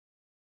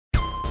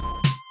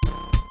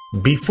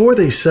Before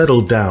they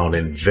settled down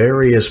in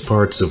various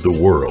parts of the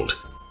world,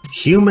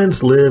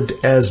 humans lived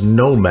as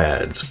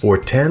nomads for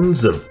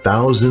tens of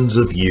thousands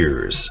of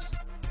years.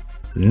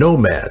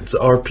 Nomads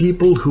are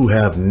people who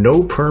have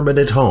no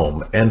permanent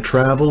home and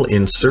travel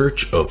in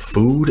search of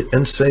food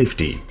and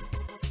safety.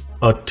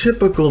 A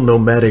typical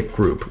nomadic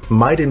group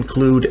might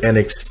include an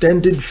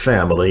extended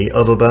family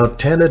of about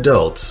 10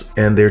 adults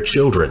and their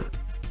children.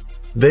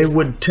 They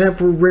would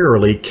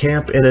temporarily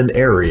camp in an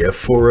area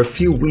for a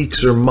few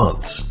weeks or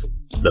months,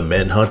 the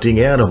men hunting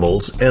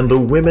animals and the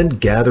women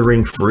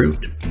gathering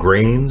fruit,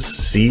 grains,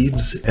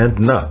 seeds, and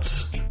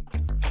nuts.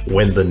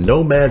 When the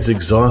nomads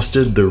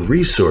exhausted the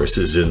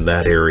resources in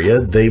that area,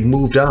 they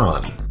moved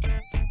on.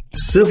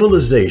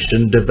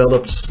 Civilization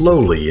developed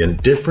slowly in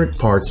different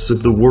parts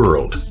of the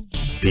world.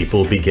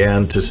 People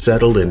began to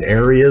settle in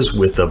areas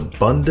with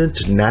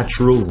abundant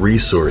natural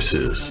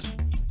resources.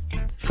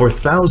 For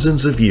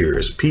thousands of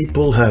years,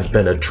 people have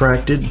been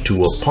attracted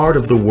to a part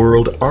of the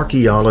world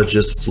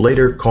archaeologists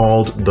later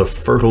called the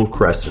Fertile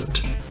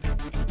Crescent.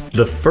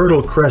 The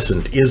Fertile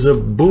Crescent is a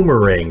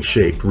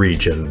boomerang-shaped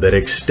region that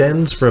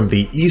extends from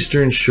the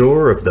eastern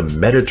shore of the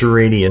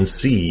Mediterranean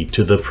Sea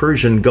to the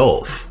Persian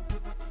Gulf.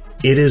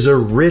 It is a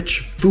rich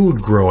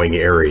food-growing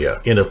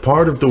area in a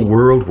part of the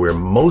world where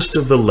most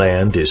of the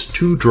land is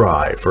too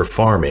dry for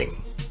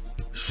farming.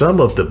 Some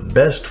of the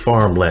best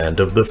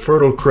farmland of the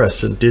Fertile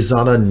Crescent is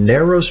on a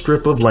narrow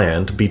strip of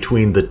land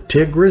between the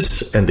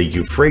Tigris and the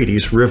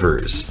Euphrates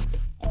rivers.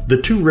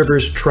 The two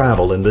rivers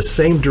travel in the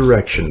same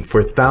direction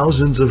for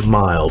thousands of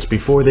miles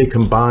before they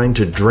combine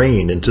to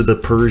drain into the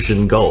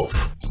Persian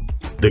Gulf.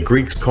 The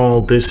Greeks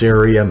called this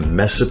area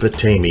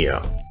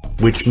Mesopotamia,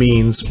 which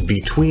means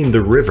between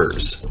the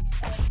rivers.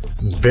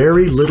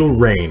 Very little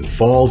rain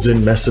falls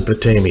in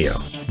Mesopotamia,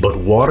 but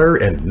water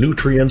and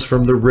nutrients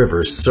from the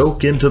river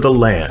soak into the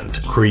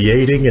land,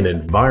 creating an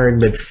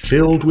environment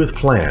filled with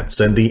plants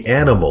and the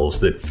animals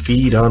that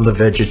feed on the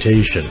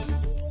vegetation.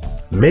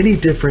 Many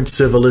different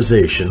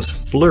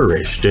civilizations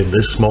flourished in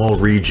this small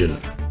region.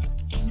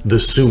 The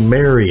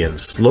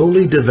Sumerians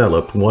slowly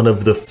developed one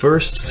of the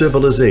first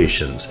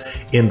civilizations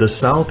in the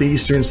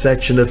southeastern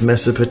section of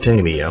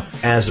Mesopotamia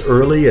as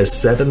early as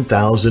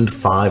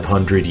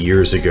 7,500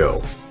 years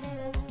ago.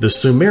 The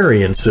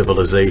Sumerian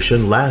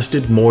civilization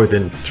lasted more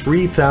than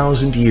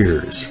 3,000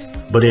 years,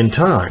 but in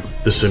time,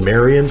 the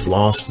Sumerians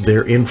lost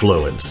their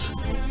influence.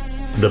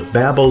 The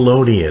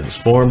Babylonians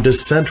formed a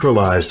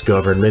centralized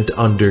government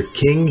under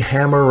King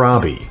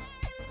Hammurabi.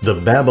 The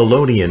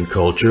Babylonian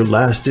culture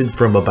lasted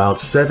from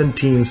about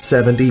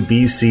 1770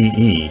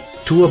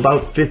 BCE to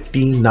about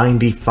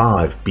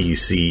 1595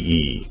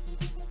 BCE.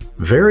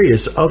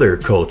 Various other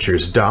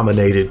cultures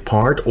dominated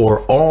part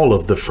or all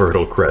of the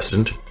Fertile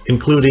Crescent,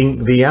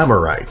 including the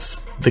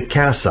Amorites, the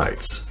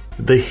Kassites,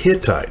 the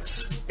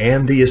Hittites,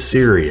 and the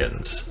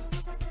Assyrians.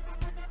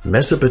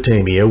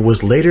 Mesopotamia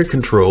was later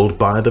controlled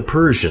by the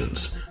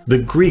Persians,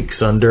 the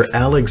Greeks under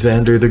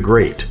Alexander the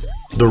Great,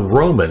 the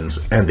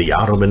Romans, and the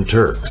Ottoman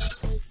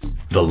Turks.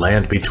 The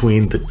land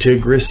between the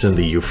Tigris and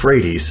the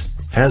Euphrates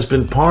has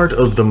been part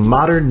of the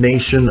modern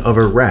nation of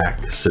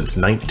Iraq since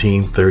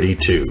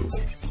 1932.